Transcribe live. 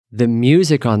the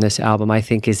music on this album, I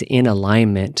think, is in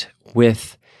alignment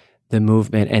with the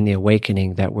movement and the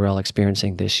awakening that we're all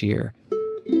experiencing this year.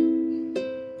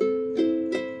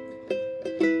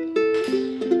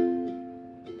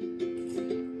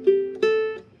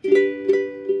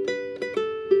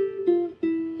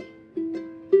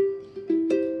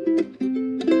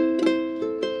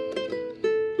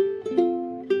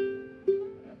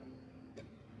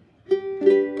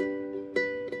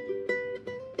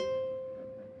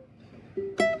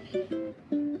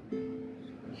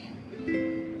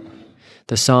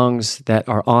 The songs that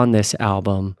are on this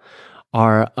album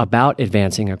are about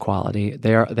advancing equality.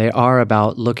 They are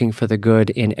about looking for the good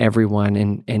in everyone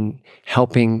and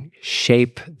helping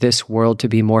shape this world to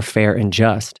be more fair and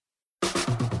just.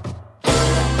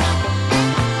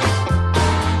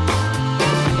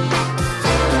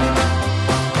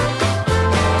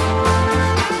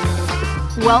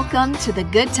 Welcome to the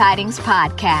Good Tidings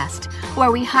Podcast, where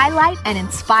we highlight and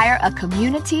inspire a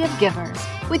community of givers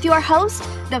with your host,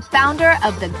 the founder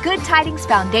of the Good Tidings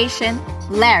Foundation,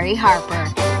 Larry Harper.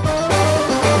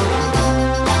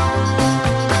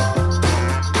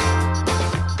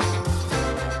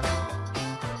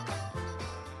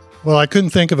 Well, I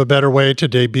couldn't think of a better way to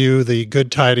debut the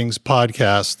Good Tidings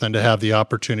Podcast than to have the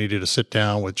opportunity to sit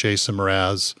down with Jason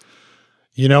Mraz.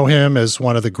 You know him as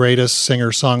one of the greatest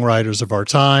singer-songwriters of our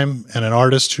time and an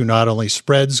artist who not only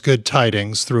spreads good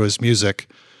tidings through his music,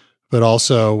 but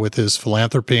also with his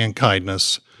philanthropy and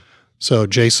kindness. So,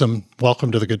 Jason,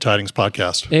 welcome to the Good Tidings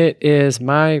Podcast. It is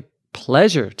my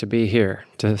pleasure to be here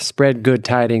to spread good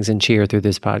tidings and cheer through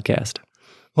this podcast.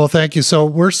 Well, thank you. So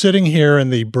we're sitting here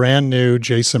in the brand new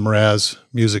Jason Mraz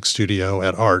Music Studio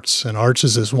at Arts. And Arts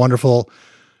is this wonderful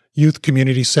youth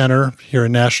community center here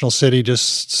in National City,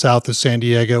 just south of San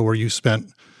Diego, where you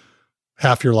spent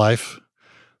half your life.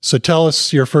 So tell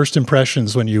us your first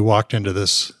impressions when you walked into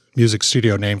this music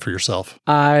studio named for yourself.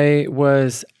 I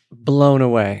was blown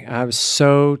away. I was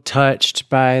so touched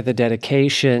by the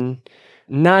dedication,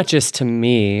 not just to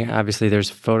me. Obviously, there's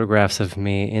photographs of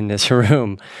me in this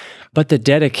room, but the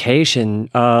dedication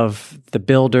of the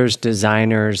builders,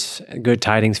 designers, Good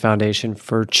Tidings Foundation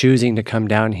for choosing to come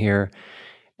down here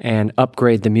and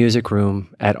upgrade the music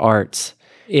room at Arts.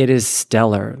 It is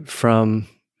stellar.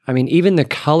 Even the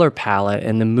color palette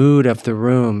and the mood of the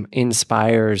room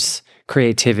inspires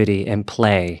creativity and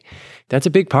play. That's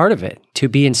a big part of it, to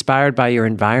be inspired by your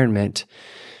environment,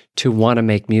 to want to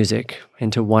make music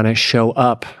and to want to show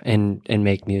up and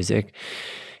make music.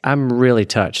 I'm really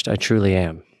touched. I truly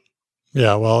am.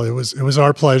 Yeah, well, it was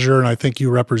our pleasure, and I think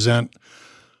you represent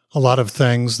a lot of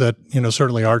things that,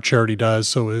 certainly our charity does.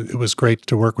 So it was great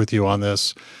to work with you on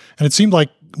this. And it seemed like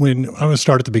I'm going to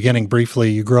start at the beginning briefly.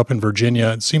 You grew up in Virginia.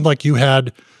 It seemed like you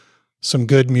had some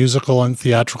good musical and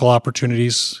theatrical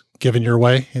opportunities given your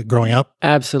way growing up.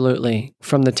 Absolutely.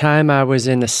 From the time I was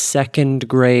in the second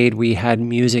grade, we had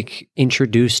music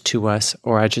introduced to us,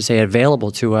 or I should say available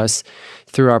to us,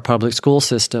 through our public school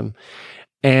system.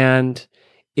 And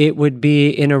it would be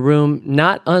in a room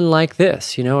not unlike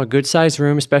this, a good-sized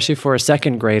room, especially for a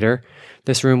second grader.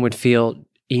 This room would feel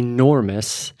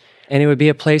enormous, and it would be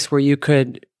a place where you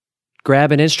could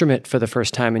grab an instrument for the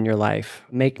first time in your life,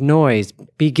 make noise,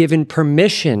 be given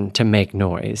permission to make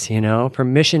noise,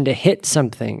 permission to hit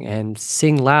something and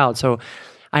sing loud. So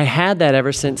I had that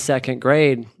ever since second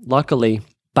grade. Luckily,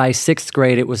 by sixth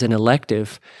grade, it was an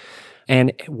elective.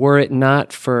 And were it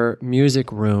not for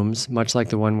music rooms, much like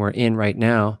the one we're in right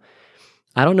now,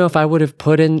 I don't know if I would have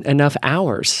put in enough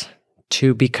hours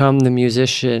to become the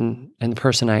musician and the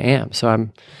person I am. So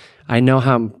I know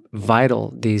how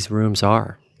vital these rooms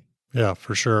are. Yeah,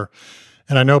 for sure.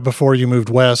 And I know before you moved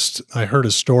west, I heard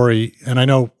a story, and I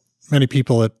know many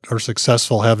people that are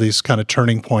successful have these kind of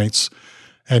turning points,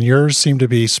 and yours seemed to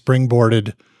be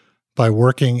springboarded by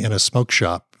working in a smoke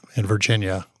shop in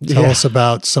Virginia. Tell us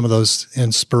about some of those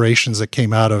inspirations that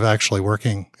came out of actually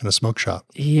working in a smoke shop.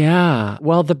 Yeah.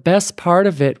 Well, the best part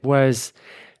of it was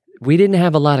we didn't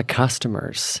have a lot of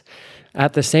customers.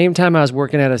 At the same time I was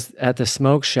working at the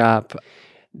smoke shop,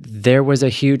 there was a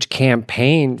huge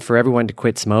campaign for everyone to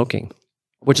quit smoking,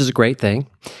 which is a great thing.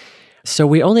 So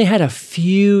we only had a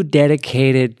few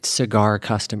dedicated cigar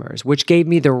customers, which gave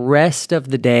me the rest of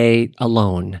the day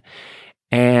alone.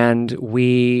 And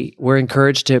we were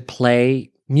encouraged to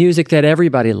play music that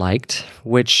everybody liked,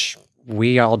 which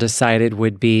we all decided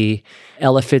would be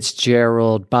Ella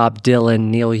Fitzgerald, Bob Dylan,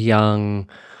 Neil Young,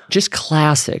 just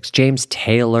classics, James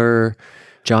Taylor,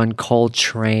 John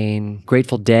Coltrane,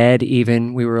 Grateful Dead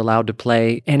even, we were allowed to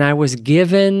play. And I was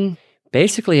given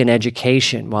basically an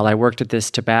education while I worked at this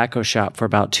tobacco shop for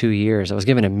about 2 years. I was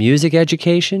given a music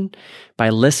education by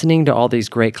listening to all these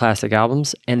great classic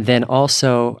albums and then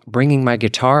also bringing my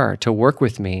guitar to work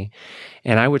with me.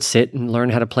 And I would sit and learn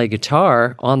how to play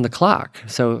guitar on the clock.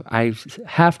 So I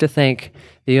have to thank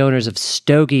the owners of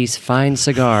Stogie's Fine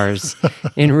Cigars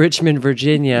in Richmond,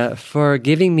 Virginia, for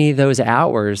giving me those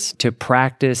hours to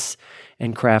practice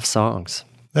and craft songs.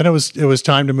 Then it was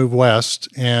time to move west,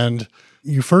 and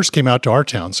you first came out to our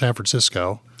town, San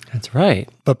Francisco. That's right.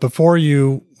 But before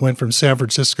you went from San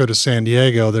Francisco to San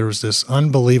Diego, there was this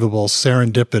unbelievable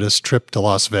serendipitous trip to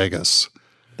Las Vegas.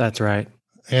 That's right.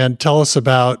 And tell us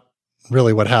about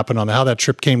really what happened how that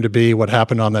trip came to be, what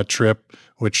happened on that trip,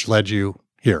 which led you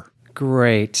here.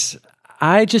 Great.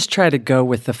 I just try to go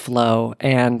with the flow.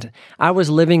 And I was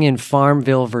living in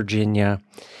Farmville, Virginia,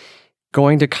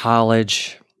 going to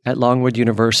college at Longwood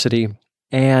University.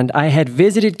 And I had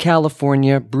visited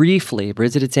California briefly,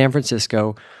 visited San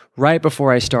Francisco right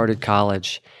before I started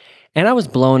college. And I was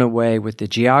blown away with the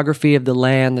geography of the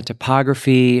land, the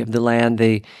topography of the land,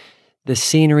 the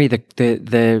scenery,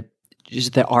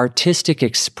 just the artistic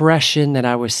expression that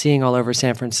I was seeing all over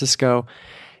San Francisco.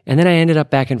 And then I ended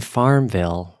up back in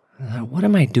Farmville. What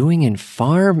am I doing in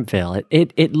Farmville?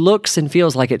 It looks and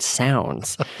feels like it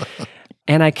sounds.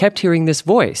 And I kept hearing this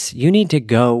voice, you need to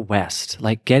go west,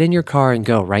 like get in your car and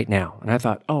go right now. And I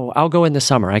thought, I'll go in the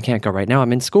summer. I can't go right now.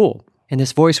 I'm in school. And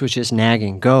this voice was just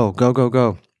nagging, go, go, go,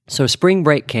 go. So spring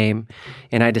break came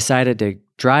and I decided to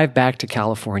drive back to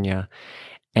California.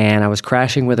 And I was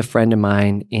crashing with a friend of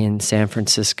mine in San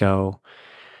Francisco.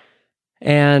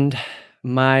 And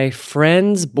my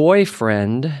friend's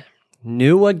boyfriend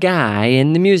knew a guy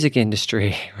in the music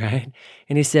industry, right?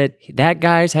 And he said,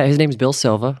 his name's Bill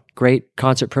Silva, great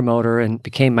concert promoter and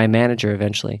became my manager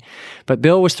eventually. But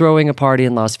Bill was throwing a party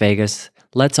in Las Vegas.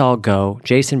 Let's all go.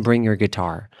 Jason, bring your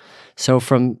guitar. So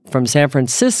from San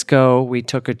Francisco, we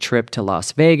took a trip to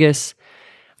Las Vegas.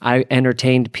 I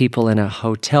entertained people in a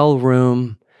hotel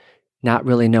room, not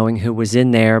really knowing who was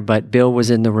in there, but Bill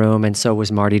was in the room, and so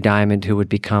was Marty Diamond, who would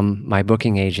become my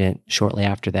booking agent shortly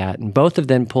after that. And both of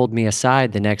them pulled me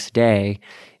aside the next day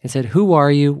and said, who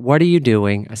are you? What are you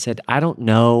doing? I said, I don't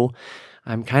know.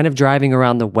 I'm kind of driving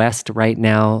around the West right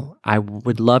now. I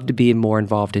would love to be more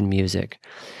involved in music.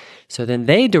 So then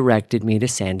they directed me to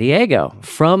San Diego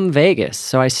from Vegas.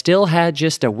 So I still had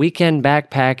just a weekend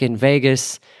backpack in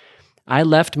Vegas. I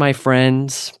left my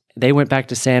friends. They went back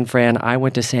to San Fran. I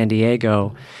went to San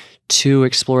Diego to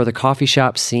explore the coffee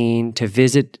shop scene, to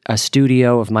visit a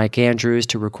studio of Mike Andrews,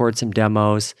 to record some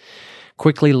demos,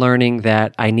 quickly learning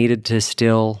that I needed to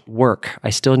still work.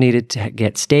 I still needed to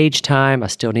get stage time. I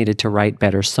still needed to write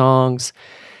better songs.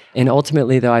 And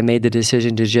ultimately, though, I made the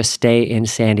decision to just stay in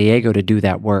San Diego to do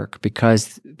that work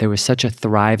because there was such a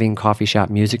thriving coffee shop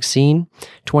music scene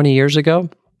 20 years ago,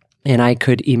 and I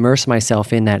could immerse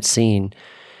myself in that scene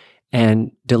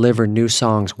and deliver new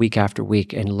songs week after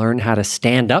week and learn how to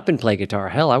stand up and play guitar.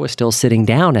 Hell, I was still sitting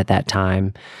down at that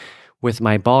time with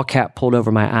my ball cap pulled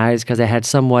over my eyes because I had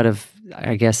somewhat of,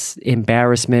 I guess,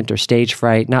 embarrassment or stage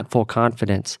fright, not full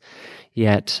confidence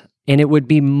yet. And it would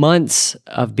be months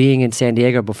of being in San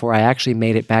Diego before I actually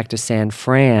made it back to San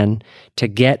Fran to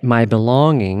get my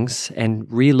belongings and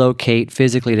relocate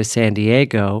physically to San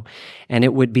Diego. And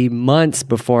it would be months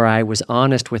before I was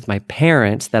honest with my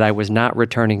parents that I was not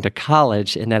returning to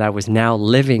college and that I was now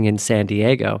living in San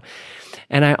Diego.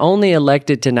 And I only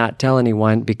elected to not tell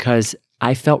anyone because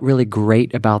I felt really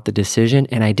great about the decision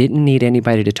and I didn't need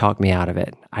anybody to talk me out of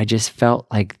it. I just felt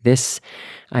like this,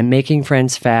 I'm making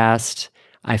friends fast.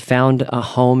 I found a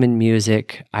home in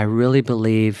music. I really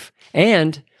believe,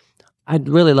 and I'd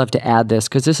really love to add this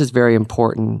because this is very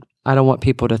important. I don't want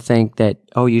people to think that,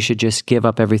 you should just give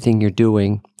up everything you're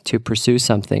doing to pursue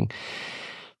something.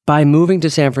 By moving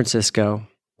to San Francisco,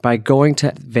 by going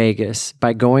to Vegas,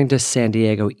 by going to San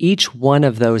Diego, each one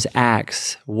of those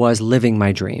acts was living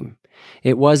my dream.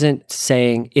 It wasn't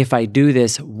saying, if I do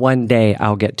this, one day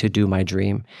I'll get to do my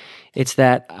dream. It's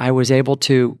that I was able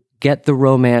to get the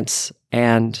romance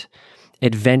and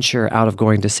adventure out of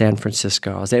going to San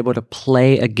Francisco. I was able to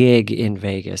play a gig in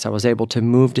Vegas. I was able to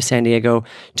move to San Diego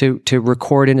to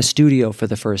record in a studio for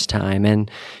the first time and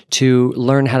to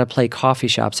learn how to play coffee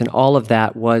shops. And all of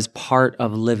that was part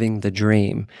of living the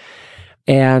dream.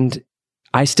 And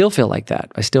I still feel like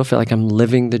that. I still feel like I'm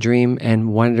living the dream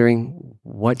and wondering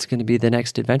what's going to be the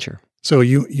next adventure. So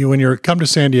you when you come to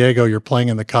San Diego, you're playing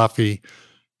in the coffee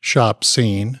shop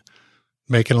scene,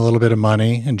 making a little bit of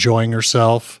money, enjoying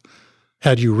yourself.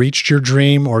 Had you reached your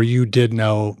dream or you did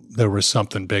know there was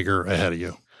something bigger ahead of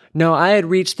you? No, I had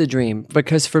reached the dream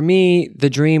because for me, the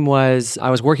dream was I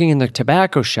was working in the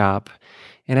tobacco shop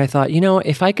and I thought,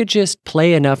 if I could just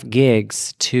play enough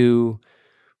gigs to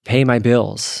pay my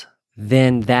bills,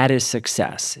 then that is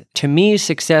success. To me,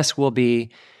 success will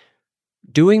be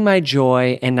doing my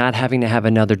joy and not having to have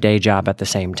another day job at the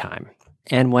same time.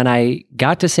 And when I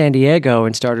got to San Diego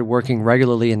and started working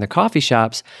regularly in the coffee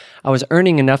shops, I was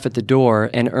earning enough at the door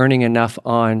and earning enough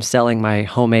on selling my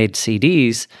homemade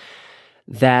CDs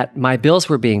that my bills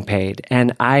were being paid,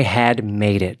 and I had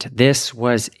made it. This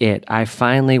was it. I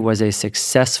finally was a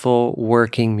successful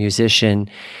working musician,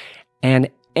 and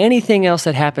anything else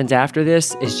that happens after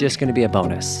this is just going to be a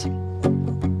bonus.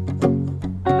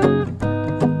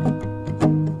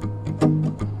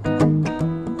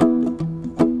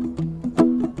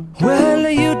 Well,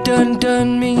 you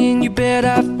done me and you bet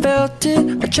I felt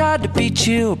it. I tried to beat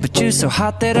you, but you're so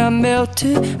hot that I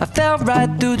melted. I fell right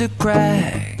through the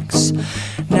cracks.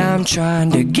 Now I'm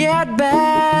trying to get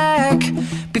back.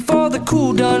 Before the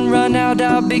cool done run out,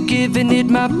 I'll be giving it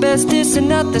my bestest, and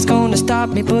nothing's gonna stop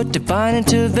me but divine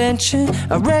intervention.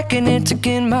 I reckon it's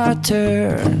again my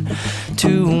turn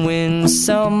to win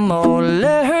some or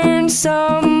learn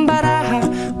some, but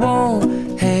I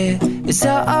won't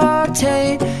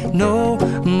hesitate no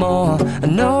more,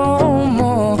 no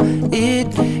more.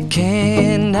 It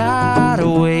cannot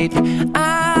wait.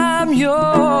 I'm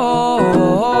yours.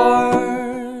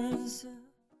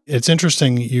 It's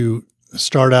interesting, you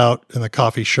start out in the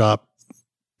coffee shop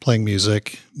playing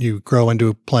music, you grow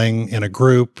into playing in a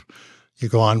group, you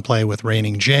go on play with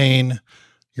Raining Jane.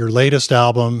 Your latest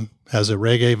album has a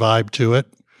reggae vibe to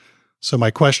it. So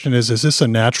my question is this a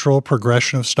natural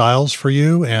progression of styles for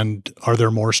you, and are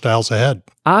there more styles ahead?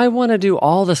 I want to do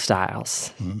all the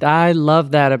styles. Mm-hmm. I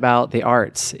love that about the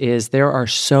arts, is there are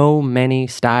so many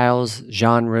styles,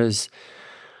 genres,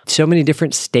 so many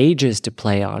different stages to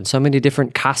play on, so many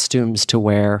different costumes to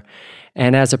wear.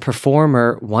 And as a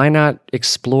performer, why not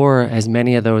explore as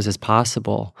many of those as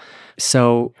possible?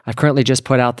 So I've currently just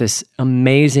put out this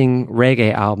amazing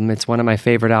reggae album. It's one of my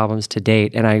favorite albums to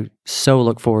date, and I so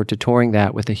look forward to touring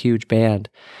that with a huge band.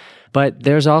 But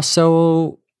there's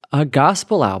also a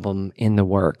gospel album in the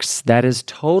works that is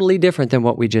totally different than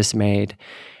what we just made.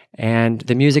 And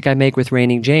the music I make with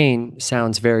Raining Jane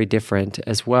sounds very different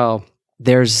as well.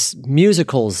 There's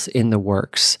musicals in the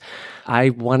works.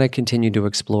 I want to continue to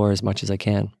explore as much as I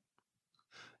can.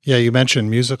 Yeah, you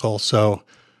mentioned musical. So a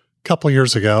couple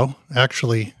years ago,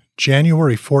 actually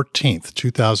January 14th,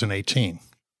 2018.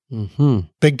 Mm-hmm.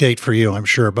 Big date for you, I'm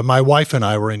sure. But my wife and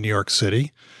I were in New York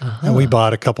City, and we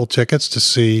bought a couple tickets to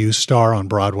see you star on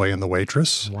Broadway in The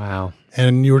Waitress. Wow.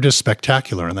 And you were just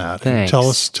spectacular in that. Thanks.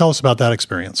 Tell us about that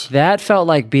experience. That felt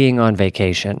like being on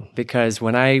vacation, because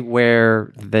when I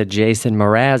wear the Jason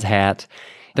Mraz hat,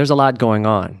 there's a lot going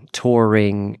on.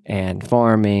 Touring and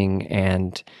farming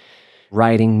and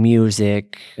writing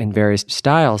music in various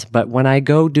styles. But when I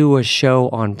go do a show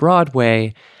on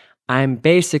Broadway, I'm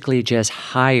basically just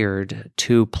hired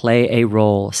to play a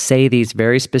role, say these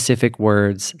very specific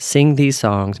words, sing these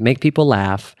songs, make people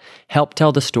laugh, help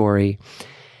tell the story,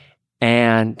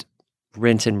 and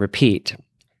rinse and repeat.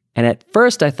 And at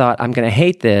first I thought, I'm going to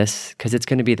hate this because it's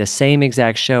going to be the same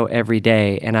exact show every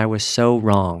day. And I was so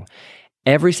wrong.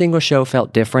 Every single show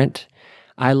felt different.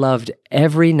 I loved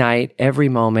every night, every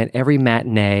moment, every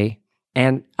matinee.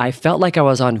 And I felt like I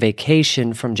was on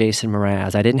vacation from Jason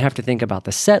Mraz. I didn't have to think about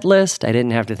the set list. I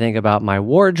didn't have to think about my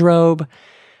wardrobe.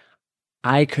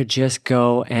 I could just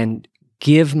go and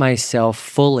give myself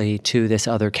fully to this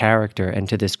other character and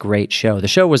to this great show. The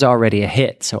show was already a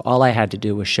hit, so all I had to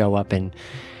do was show up and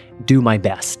do my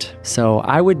best. So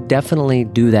I would definitely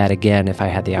do that again if I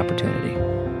had the opportunity.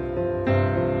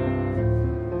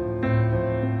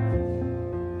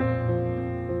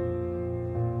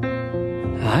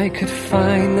 I could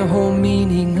find the whole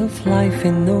meaning of life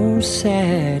in those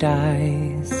sad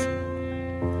eyes.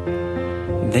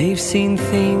 They've seen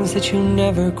things that you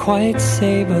never quite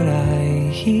say, but I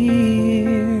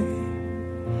hear.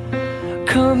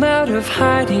 Come out of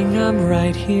hiding, I'm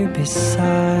right here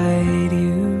beside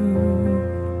you.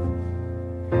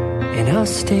 And I'll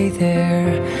stay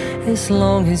there as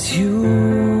long as you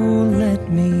let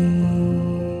me.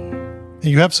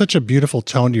 You have such a beautiful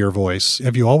tone to your voice.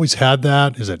 Have you always had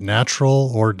that? Is it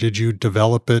natural, or did you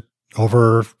develop it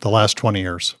over the last 20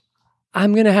 years?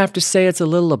 I'm going to have to say it's a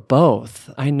little of both.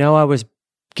 I know I was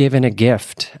given a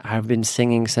gift. I've been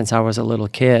singing since I was a little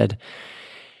kid.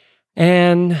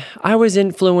 And I was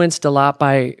influenced a lot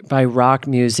by rock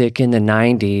music in the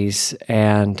 90s,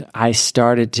 and I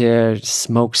started to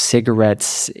smoke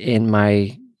cigarettes in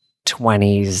my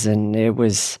 20s, and it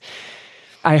was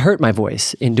I hurt my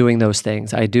voice in doing those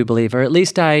things, I do believe, or at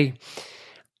least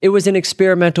it was an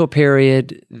experimental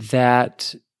period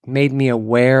that made me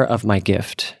aware of my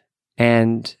gift.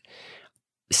 And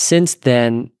since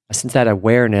then, since that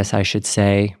awareness, I should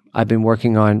say, I've been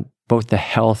working on both the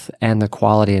health and the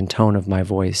quality and tone of my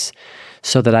voice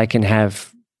so that I can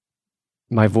have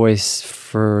my voice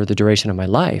for the duration of my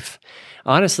life.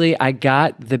 Honestly, I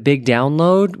got the big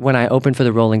download when I opened for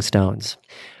the Rolling Stones.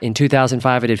 In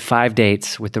 2005, I did 5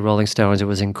 dates with the Rolling Stones. It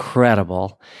was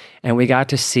incredible. And we got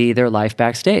to see their life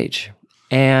backstage.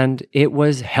 And it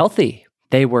was healthy.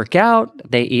 They work out,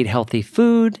 they eat healthy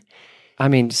food. I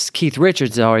mean, Keith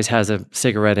Richards always has a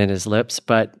cigarette in his lips,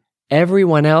 but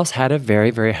everyone else had a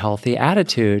very, very healthy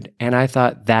attitude. And I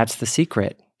thought, that's the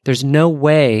secret. There's no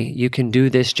way you can do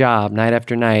this job night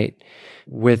after night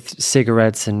with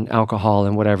cigarettes and alcohol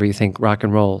and whatever you think rock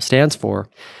and roll stands for.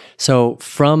 So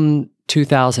from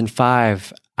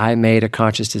 2005, I made a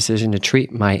conscious decision to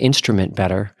treat my instrument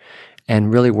better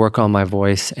and really work on my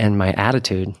voice and my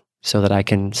attitude so that I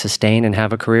can sustain and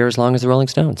have a career as long as the Rolling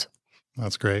Stones.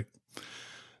 That's great.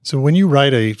 So when you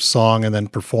write a song and then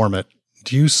perform it,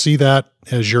 do you see that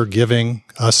as you're giving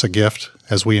us a gift?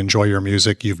 As we enjoy your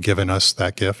music, you've given us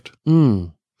that gift?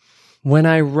 When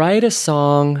I write a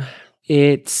song,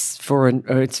 it's for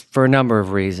a number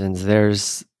of reasons.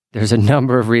 There's a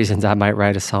number of reasons I might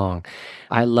write a song.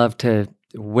 I love to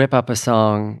whip up a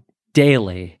song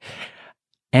daily.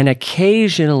 And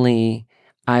occasionally,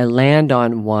 I land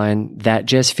on one that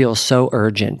just feels so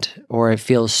urgent, or it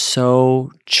feels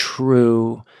so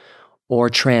true or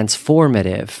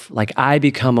transformative. Like I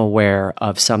become aware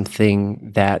of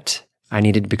something that I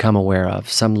needed to become aware of,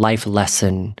 some life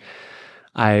lesson.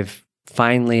 I've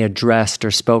finally addressed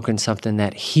or spoken something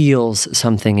that heals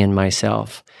something in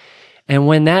myself. And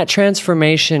when that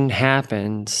transformation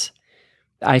happens,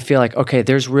 I feel like, okay,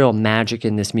 there's real magic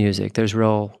in this music.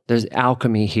 There's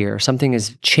alchemy here. Something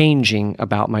is changing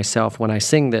about myself when I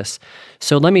sing this.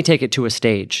 So let me take it to a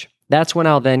stage. That's when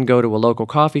I'll then go to a local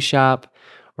coffee shop,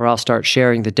 or I'll start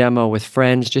sharing the demo with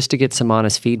friends just to get some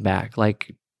honest feedback.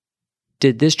 Like,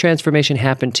 did this transformation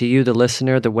happen to you, the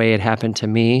listener, the way it happened to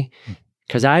me?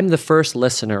 Because I'm the first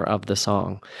listener of the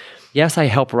song. Yes, I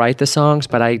help write the songs,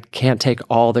 but I can't take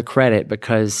all the credit,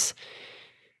 because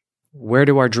where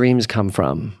do our dreams come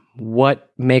from?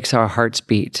 What makes our hearts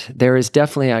beat? There is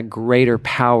definitely a greater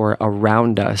power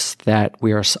around us that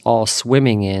we are all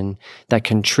swimming in that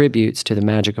contributes to the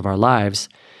magic of our lives.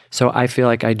 So I feel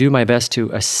like I do my best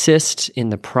to assist in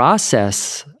the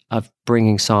process of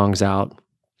bringing songs out.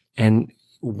 And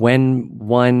when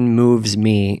one moves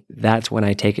me, that's when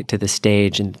I take it to the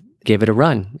stage and give it a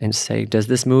run and say, does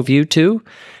this move you too?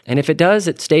 And if it does,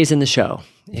 it stays in the show.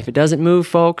 If it doesn't move,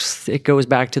 folks, it goes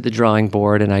back to the drawing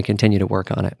board and I continue to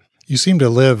work on it. You seem to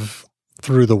live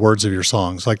through the words of your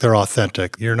songs, like they're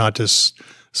authentic. You're not just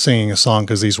singing a song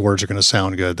because these words are going to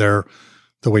sound good. They're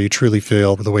the way you truly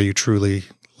feel, the way you truly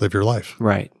live your life.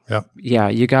 Right. Yeah. Yeah,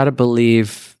 you got to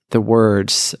believe the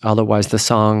words, otherwise the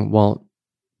song won't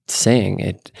sing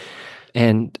it.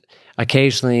 And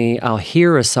occasionally I'll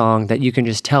hear a song that you can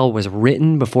just tell was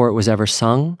written before it was ever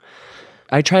sung.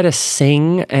 I try to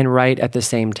sing and write at the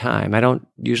same time. I don't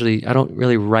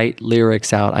really write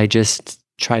lyrics out. I just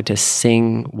try to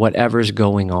sing whatever's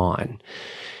going on.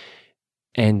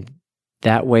 And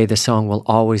that way the song will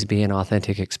always be an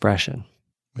authentic expression.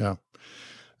 Yeah.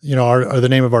 You know, the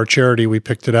name of our charity, we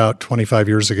picked it out 25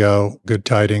 years ago. Good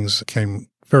Tidings came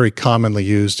very commonly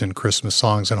used in Christmas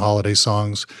songs and holiday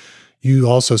songs. You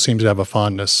also seem to have a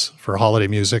fondness for holiday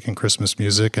music and Christmas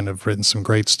music and have written some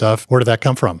great stuff. Where did that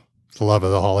come from, the love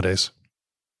of the holidays?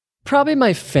 Probably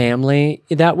my family.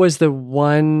 That was the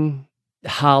one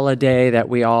holiday that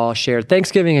we all shared.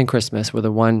 Thanksgiving and Christmas was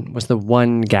the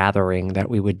one gathering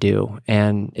that we would do,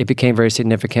 and it became very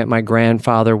significant. My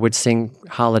grandfather would sing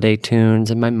holiday tunes,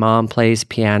 and my mom plays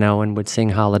piano and would sing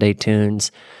holiday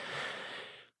tunes.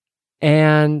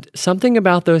 And something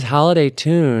about those holiday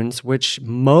tunes, which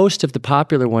most of the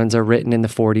popular ones are written in the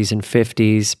 40s and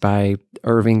 50s by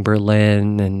Irving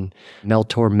Berlin and Mel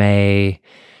Torme,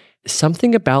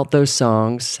 something about those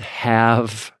songs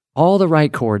have all the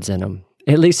right chords in them,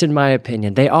 at least in my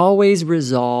opinion. They always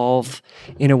resolve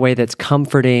in a way that's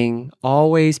comforting,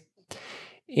 always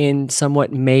in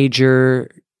somewhat major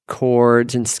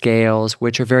chords and scales,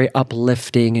 which are very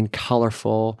uplifting and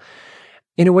colorful.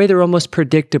 In a way, they're almost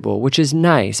predictable, which is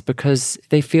nice because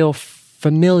they feel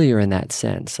familiar in that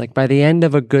sense. Like by the end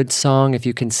of a good song, if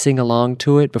you can sing along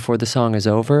to it before the song is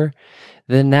over,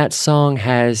 then that song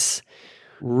has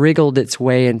wriggled its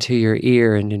way into your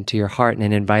ear and into your heart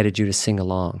and invited you to sing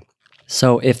along.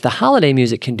 So if the holiday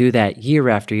music can do that year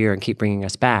after year and keep bringing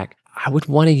us back, I would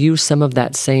want to use some of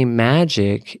that same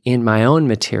magic in my own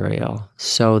material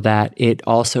so that it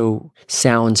also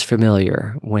sounds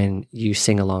familiar when you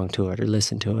sing along to it or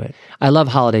listen to it. I love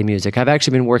holiday music. I've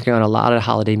actually been working on a lot of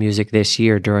holiday music this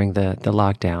year during the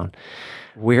lockdown.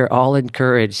 We're all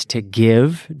encouraged to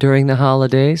give during the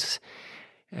holidays,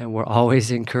 and we're always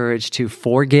encouraged to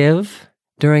forgive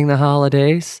during the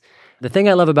holidays. The thing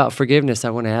I love about forgiveness, I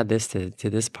want to add this to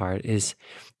this part, is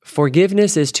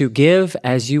forgiveness is to give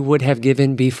as you would have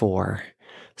given before.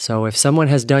 So if someone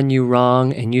has done you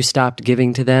wrong and you stopped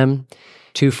giving to them,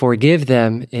 to forgive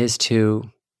them is to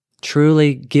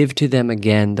truly give to them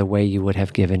again the way you would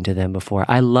have given to them before.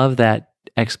 I love that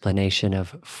explanation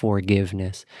of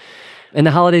forgiveness. And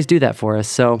the holidays do that for us,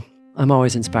 so I'm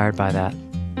always inspired by that.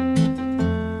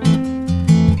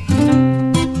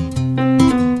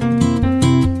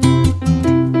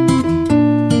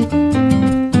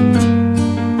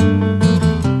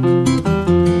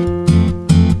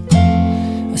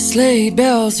 Sleigh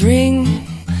bells ring,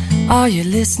 are you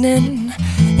listening?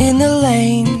 In the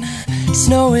lane,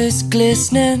 snow is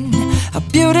glistening, a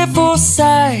beautiful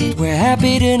sight. We're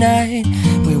happy tonight,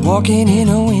 we're walking in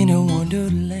a winter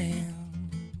wonderland.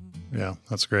 Yeah,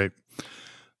 that's great.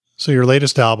 So your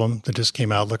latest album that just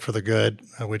came out, Look for the Good,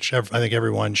 which I think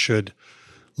everyone should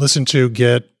listen to,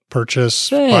 get, purchase,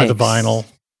 buy the vinyl.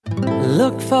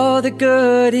 Look for the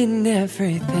good in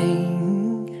everything.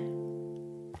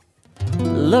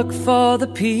 Look for the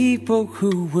people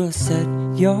who will set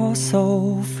your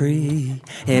soul free.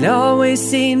 It always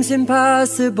seems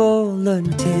impossible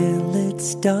until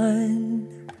it's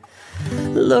done.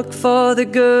 Look for the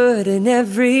good in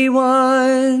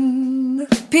everyone.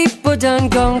 People done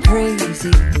gone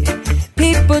crazy.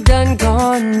 People done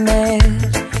gone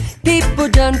mad. People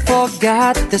done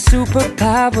forgot the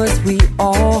superpowers we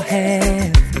all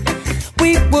have.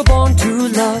 We were born to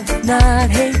love, not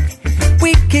hate.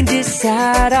 We can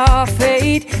decide our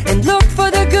fate and look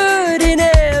for the good in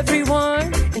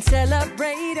everyone and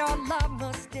celebrate our love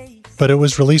mistakes. But it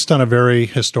was released on a very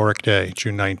historic day,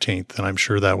 June 19th, and I'm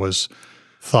sure that was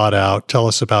thought out. Tell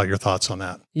us about your thoughts on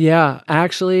that. Yeah,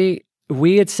 actually,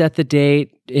 we had set the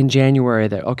date in January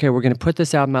that, okay, we're going to put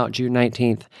this album out June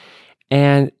 19th.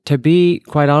 And to be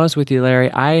quite honest with you,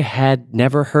 Larry, I had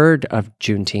never heard of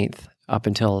Juneteenth up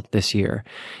until this year.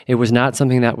 It was not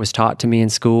something that was taught to me in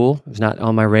school. It was not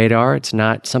on my radar. It's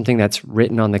not something that's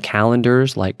written on the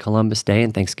calendars like Columbus Day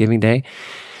and Thanksgiving Day.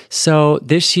 So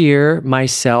this year,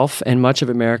 myself and much of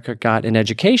America got an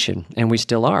education, and we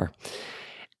still are.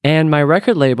 And my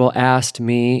record label asked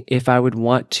me if I would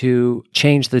want to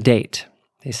change the date.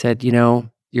 They said, you know,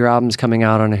 your album's coming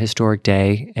out on a historic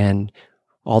day, and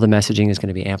all the messaging is going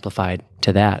to be amplified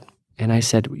to that. And I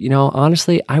said, you know,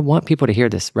 honestly, I want people to hear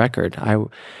this record.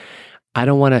 I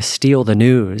don't want to steal the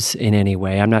news in any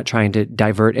way. I'm not trying to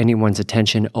divert anyone's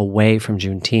attention away from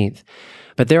Juneteenth.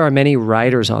 But there are many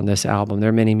writers on this album. There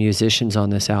are many musicians on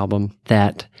this album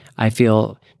that I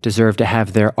feel deserve to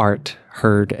have their art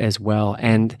heard as well.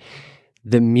 And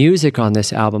the music on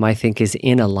this album, I think, is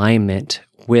in alignment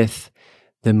with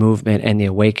the movement and the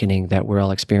awakening that we're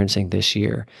all experiencing this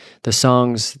year. The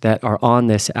songs that are on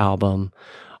this album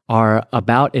are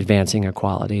about advancing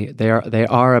equality. They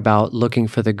are about looking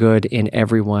for the good in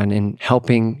everyone and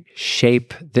helping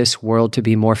shape this world to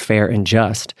be more fair and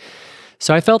just.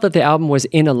 So I felt that the album was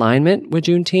in alignment with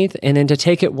Juneteenth, and then to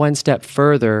take it one step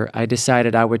further, I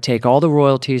decided I would take all the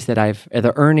royalties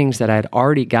the earnings that I had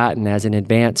already gotten as an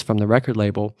advance from the record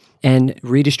label and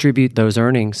redistribute those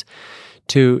earnings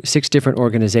to 6 different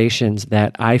organizations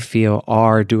that I feel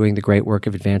are doing the great work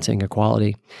of advancing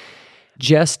equality.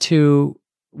 Just to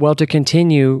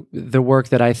continue the work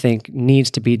that I think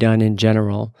needs to be done in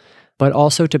general, but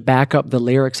also to back up the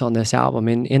lyrics on this album.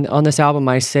 And on this album,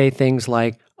 I say things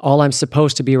like, all I'm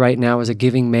supposed to be right now is a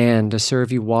giving man, to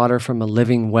serve you water from a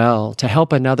living well. To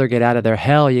help another get out of their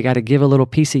hell, you got to give a little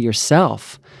piece of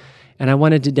yourself. And I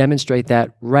wanted to demonstrate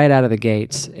that right out of the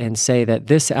gates and say that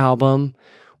this album,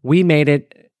 we made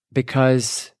it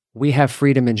because we have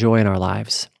freedom and joy in our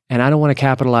lives. And I don't want to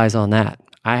capitalize on that.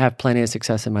 I have plenty of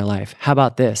success in my life. How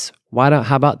about this?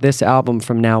 How about this album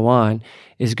from now on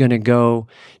is going to go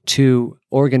to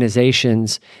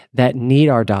organizations that need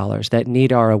our dollars, that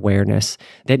need our awareness,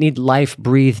 that need life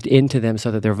breathed into them so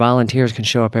that their volunteers can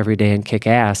show up every day and kick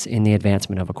ass in the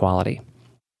advancement of equality.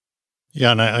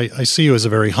 Yeah, and I see you as a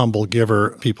very humble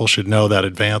giver. People should know that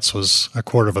advance was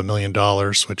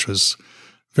 $250,000, which was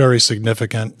very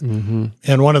significant. Mm-hmm.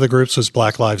 And one of the groups was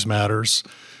Black Lives Matters,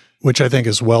 which I think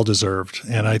is well-deserved.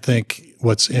 And I think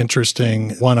what's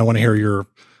interesting, one, I want to hear your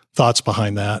thoughts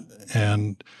behind that.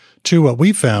 And Two, what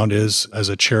we found is as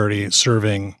a charity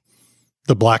serving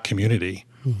the Black community,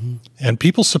 and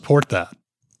people support that.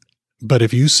 But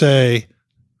if you say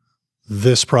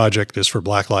this project is for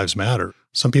Black Lives Matter,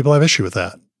 some people have issue with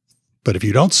that. But if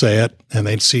you don't say it and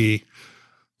they see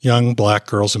young Black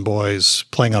girls and boys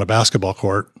playing on a basketball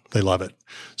court, they love it.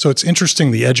 So it's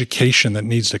interesting the education that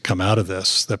needs to come out of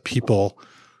this, that people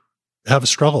have a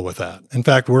struggle with that. In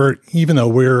fact, even though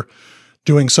we're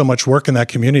doing so much work in that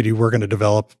community, we're going to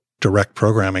develop direct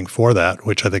programming for that,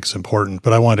 which I think is important.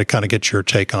 But I wanted to kind of get your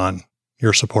take on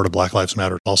your support of Black Lives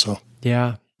Matter also.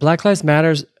 Yeah. Black Lives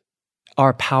Matters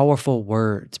are powerful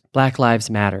words. Black Lives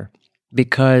Matter,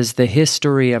 because the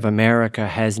history of America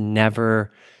has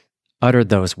never uttered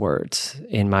those words,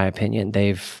 in my opinion.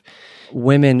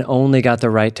 Women only got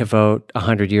the right to vote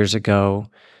 100 years ago.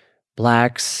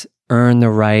 Blacks earned the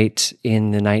right in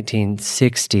the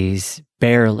 1960s,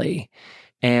 barely.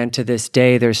 And to this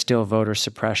day, there's still voter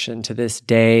suppression. To this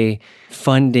day,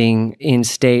 funding in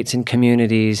states and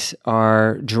communities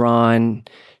are drawn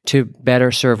to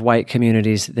better serve white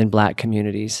communities than Black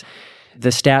communities. The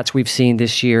stats we've seen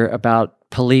this year about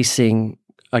policing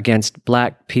against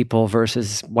Black people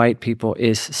versus white people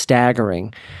is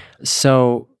staggering.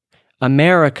 So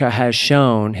America has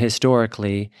shown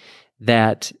historically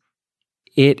that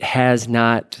it has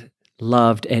not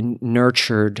loved and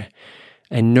nurtured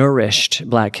and nourished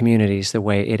Black communities the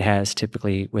way it has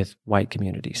typically with white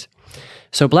communities.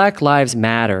 So Black Lives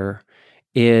Matter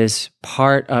is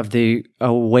part of the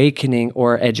awakening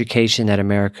or education that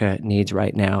America needs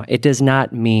right now. It does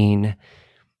not mean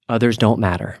others don't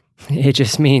matter. It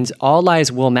just means all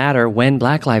lives will matter when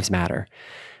Black lives matter.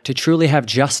 To truly have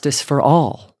justice for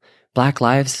all, Black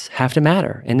lives have to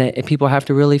matter, and people have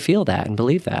to really feel that and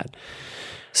believe that.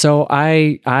 So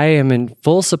I am in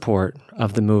full support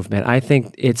of the movement. I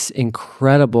think it's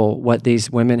incredible what these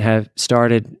women have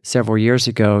started several years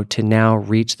ago to now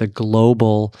reach the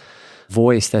global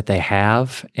voice that they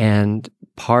have. And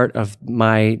part of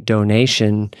my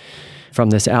donation from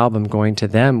this album going to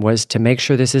them was to make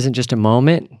sure this isn't just a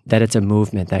moment, that it's a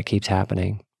movement that keeps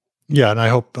happening. Yeah, and I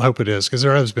hope it is, because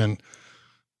there has been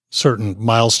certain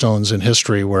milestones in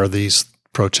history where these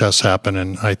protests happen,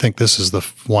 and I think this is the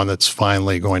one that's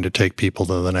finally going to take people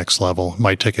to the next level. It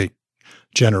might take a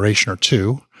generation or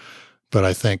two, but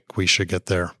I think we should get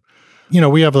there. You know,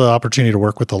 we have the opportunity to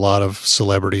work with a lot of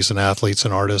celebrities and athletes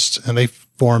and artists, and they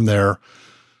form their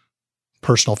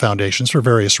personal foundations for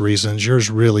various reasons. Yours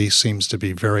really seems to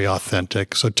be very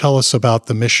authentic. So tell us about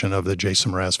the mission of the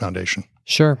Jason Mraz Foundation.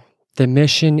 Sure. The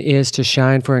mission is to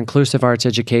shine for inclusive arts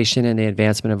education and the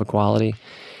advancement of equality.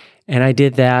 And I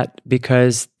did that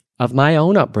because of my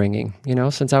own upbringing. You know,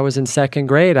 since I was in second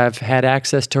grade, I've had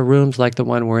access to rooms like the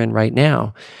one we're in right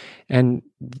now. And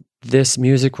this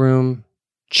music room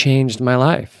changed my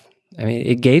life. I mean,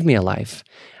 it gave me a life.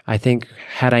 I think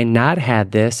had I not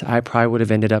had this, I probably would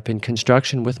have ended up in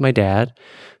construction with my dad,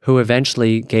 who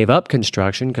eventually gave up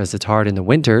construction because it's hard in the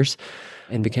winters,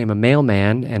 and became a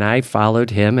mailman. And I followed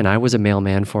him, and I was a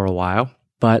mailman for a while.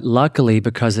 But luckily,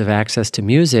 because of access to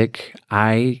music,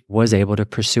 I was able to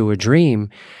pursue a dream.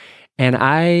 And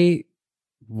I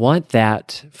want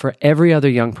that for every other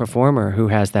young performer who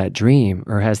has that dream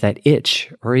or has that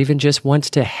itch or even just wants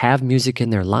to have music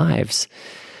in their lives.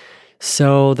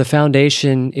 So the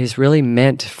foundation is really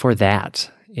meant for that,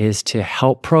 is to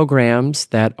help programs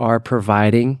that are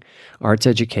providing arts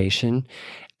education,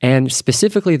 and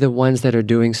specifically the ones that are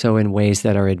doing so in ways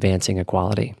that are advancing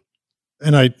equality.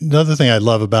 And another thing I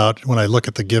love about when I look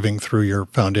at the giving through your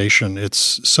foundation,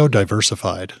 it's so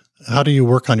diversified. How do you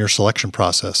work on your selection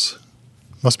process?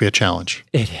 Must be a challenge.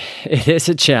 It is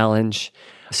a challenge.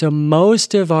 So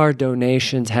most of our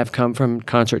donations have come from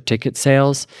concert ticket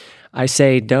sales. I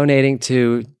say donating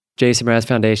to Jason Mraz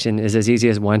Foundation is as easy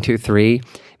as 1, 2, 3,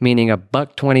 meaning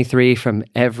 $1.23 from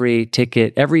every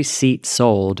ticket, every seat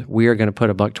sold. We are going to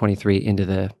put $1.23 into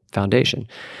the foundation.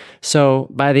 So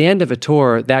by the end of a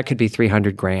tour, that could be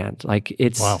 $300,000. Like,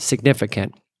 it's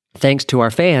significant, thanks to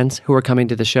our fans who are coming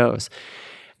to the shows.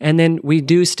 And then we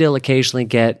do still occasionally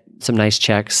get some nice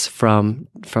checks from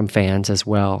fans as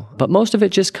well. But most of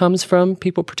it just comes from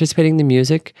people participating in the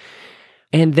music.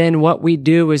 And then what we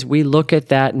do is we look at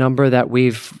that number that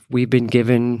we've been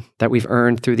given, that we've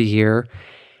earned through the year,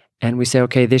 and we say,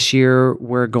 okay, this year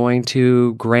we're going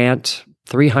to grant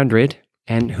 $300,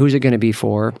 and who's it going to be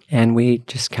for? And we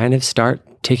just kind of start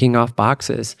ticking off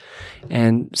boxes.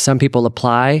 And some people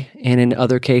apply, and in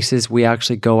other cases, we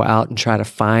actually go out and try to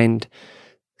find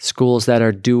schools that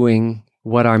are doing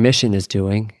what our mission is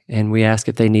doing, and we ask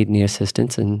if they need any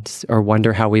assistance or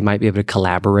wonder how we might be able to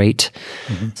collaborate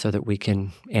so that we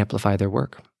can amplify their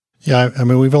work. Yeah, I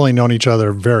mean, we've only known each other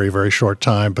a very, very short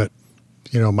time, but,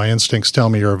 my instincts tell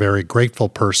me you're a very grateful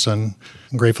person.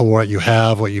 I'm grateful for what you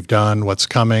have, what you've done, what's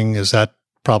coming. Is that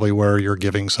probably where your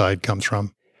giving side comes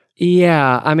from?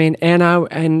 Yeah, I mean, and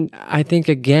I think,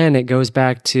 again, it goes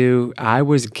back to I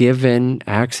was given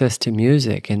access to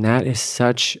music, and that is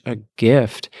such a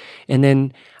gift. And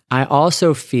then I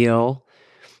also feel,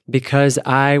 because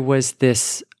I was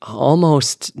this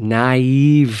almost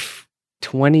naive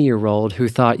 20-year-old who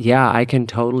thought, yeah, I can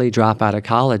totally drop out of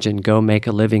college and go make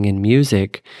a living in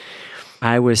music,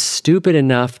 I was stupid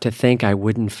enough to think I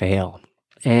wouldn't fail.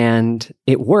 And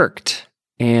it worked.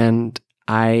 And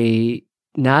I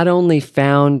not only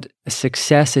found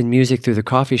success in music through the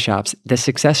coffee shops, the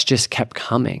success just kept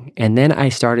coming. And then I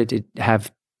started to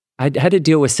I had to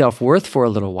deal with self-worth for a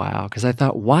little while, because I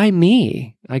thought, why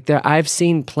me? I've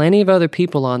seen plenty of other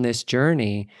people on this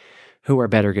journey who are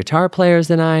better guitar players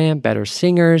than I am, better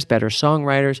singers, better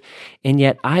songwriters, and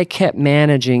yet I kept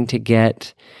managing to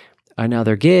get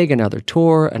another gig, another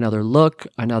tour, another look,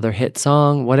 another hit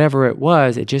song, whatever it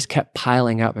was. It just kept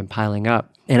piling up and piling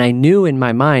up. And I knew in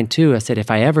my mind too, I said, if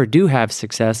I ever do have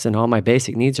success and all my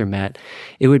basic needs are met,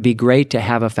 it would be great to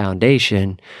have a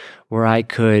foundation where I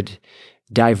could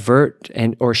divert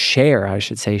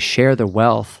share the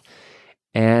wealth.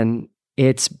 And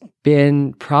it's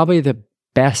been probably the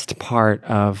best part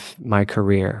of my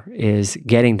career, is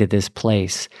getting to this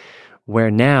place where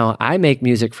now I make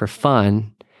music for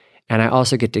fun, and I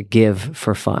also get to give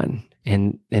for fun.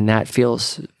 And that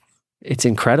feels, it's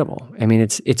incredible. I mean,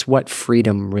 it's what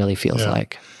freedom really feels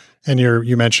like. And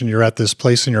you mentioned you're at this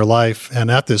place in your life,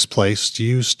 and at this place, do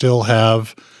you still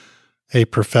have a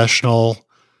professional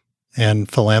and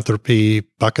philanthropy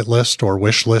bucket list or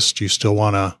wish list you still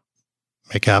want to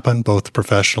make happen, both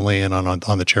professionally and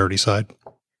on the charity side?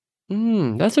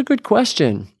 That's a good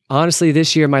question. Honestly,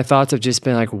 this year, my thoughts have just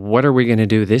been like, what are we going to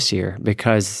do this year?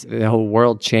 Because the whole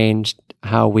world changed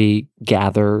how we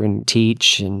gather and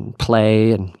teach and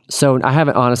play. And so I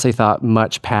haven't honestly thought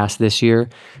much past this year.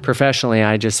 Professionally,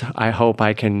 I hope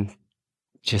I can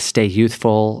just stay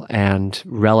youthful and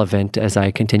relevant as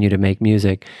I continue to make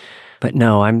music. But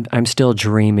no, I'm still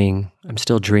dreaming. I'm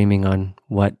still dreaming on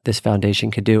what this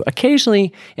foundation could do.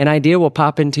 Occasionally, an idea will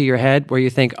pop into your head where you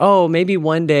think, oh, maybe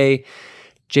one day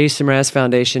Jason Mraz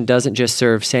Foundation doesn't just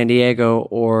serve San Diego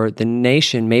or the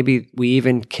nation. Maybe we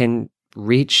even can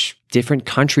reach different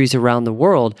countries around the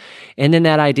world. And then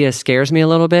that idea scares me a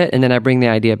little bit, and then I bring the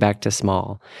idea back to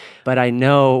small. But I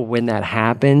know when that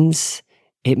happens,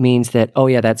 it means that, oh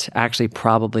yeah, that's actually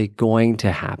probably going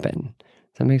to happen.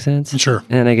 That make sense? Sure.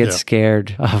 And I get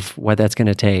scared of what that's going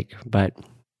to take, but...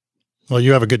 Well,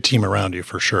 you have a good team around you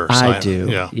for sure. I do.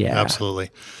 Yeah,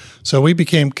 absolutely. So we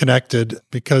became connected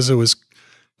because it was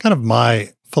kind of my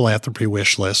philanthropy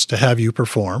wish list to have you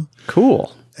perform.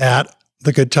 Cool. At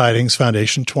the Good Tidings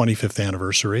Foundation 25th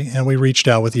anniversary. And we reached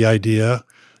out with the idea,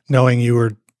 knowing you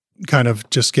were kind of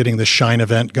just getting the Shine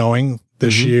event going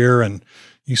this year, and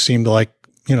you seemed like,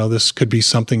 this could be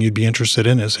something you'd be interested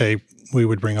in, is, hey, we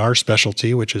would bring our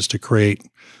specialty, which is to create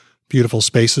beautiful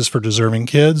spaces for deserving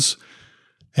kids.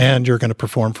 And you're going to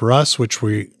perform for us, which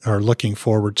we are looking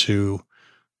forward to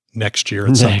next year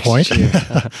at some point.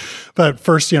 But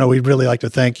first, we'd really like to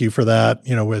thank you for that.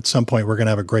 At some point, we're going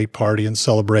to have a great party and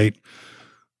celebrate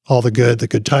all the good the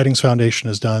Good Tidings Foundation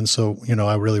has done. So,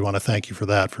 I really want to thank you for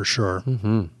that for sure.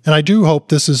 And I do hope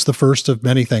this is the first of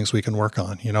many things we can work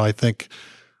on. I think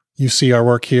you see our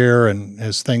work here, and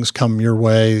as things come your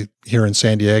way here in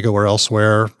San Diego or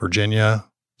elsewhere, Virginia,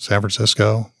 San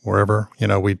Francisco, wherever,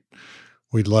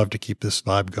 we'd love to keep this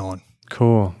vibe going.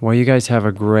 Cool. Well, you guys have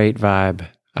a great vibe.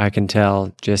 I can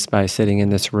tell just by sitting in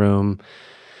this room,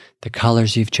 the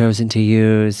colors you've chosen to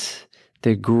use,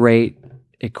 the great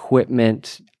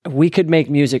equipment. We could make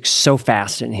music so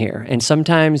fast in here. And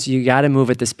sometimes you got to move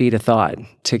at the speed of thought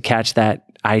to catch that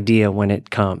idea when it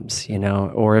comes,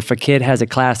 or if a kid has a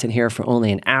class in here for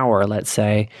only an hour, let's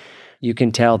say, you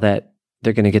can tell that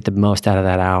they're going to get the most out of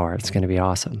that hour. It's going to be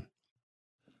awesome.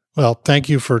 Well, thank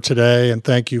you for today, and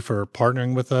thank you for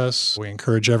partnering with us. We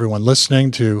encourage everyone listening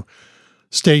to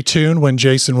stay tuned when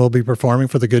Jason will be performing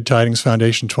for the Good Tidings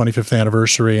Foundation 25th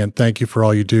anniversary, and thank you for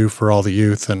all you do for all the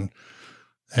youth and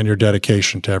your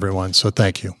dedication to everyone. So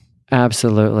thank you.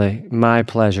 Absolutely. My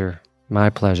pleasure.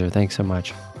 My pleasure. Thanks so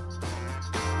much.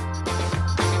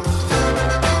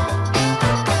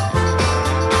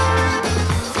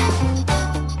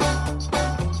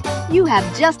 You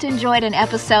have just enjoyed an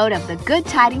episode of the Good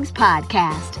Tidings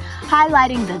Podcast,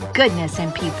 highlighting the goodness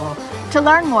in people. To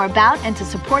learn more about and to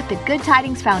support the Good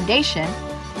Tidings Foundation,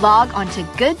 log on to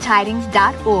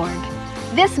goodtidings.org.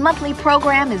 This monthly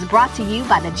program is brought to you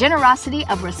by the generosity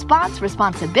of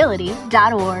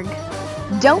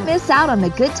ResponseResponsibility.org. Don't miss out on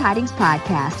the Good Tidings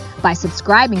Podcast by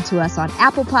subscribing to us on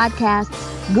Apple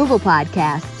Podcasts, Google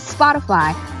Podcasts,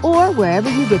 Spotify, or wherever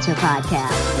you get your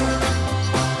podcasts.